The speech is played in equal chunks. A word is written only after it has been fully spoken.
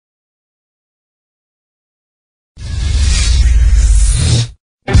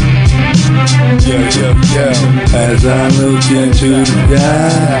As I look into the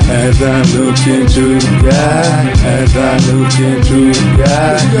sky, as I look into the sky, as I look into the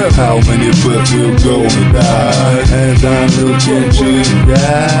sky, how many foot will go and die? As I look into the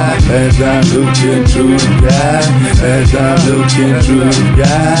sky, as I look into the sky, as I look into the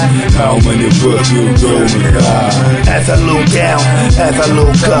sky, how many foot will go and die? As I look down, as I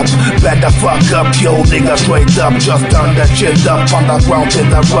look up, back the fuck up, yo nigga, straight up. Just turn that shit up, underground hit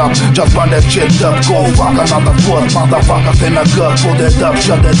the rock. Just run that shit up, go fuck another foot. Motherfuckers in the gut, pull that up,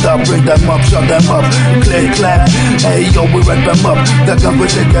 shut it up, bring them up, shut them up. Click clap, hey yo, we wrap them up. The gun we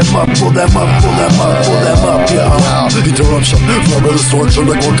take them up, pull them up, pull them up, pull them up, yeah. Interruption, verbal destruction,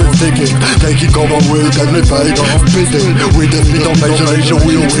 the clock is ticking. Taking cover with deadly fate, spitting with the speed of imagination.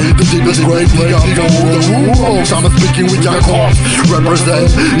 We win the deepest grave, nigga, I'm speaking with your cause.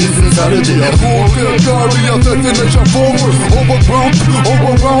 Represent his insanity. Bulgaria, destination forward, overground,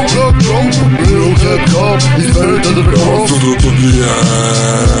 the globe. Look at God, he's buried under the cross. To the end,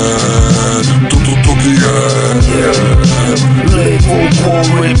 to the end. Live for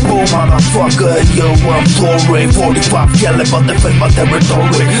glory, boom, motherfucker, yo, I'm sorry. 45 caliber, defend my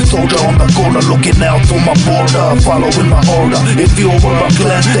territory. Soldier on the corner, looking out to my border, following my order. If you were a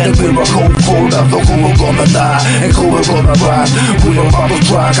clan, then we're a cold quarter. So who we're gonna die, and who we're gonna ride. We're about to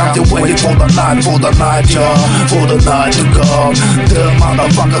strike, I'm still waiting for the night, yeah. For the night to come. The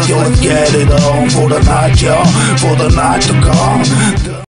motherfuckers, yo, let's get it on. For the night, yeah. For the night to come.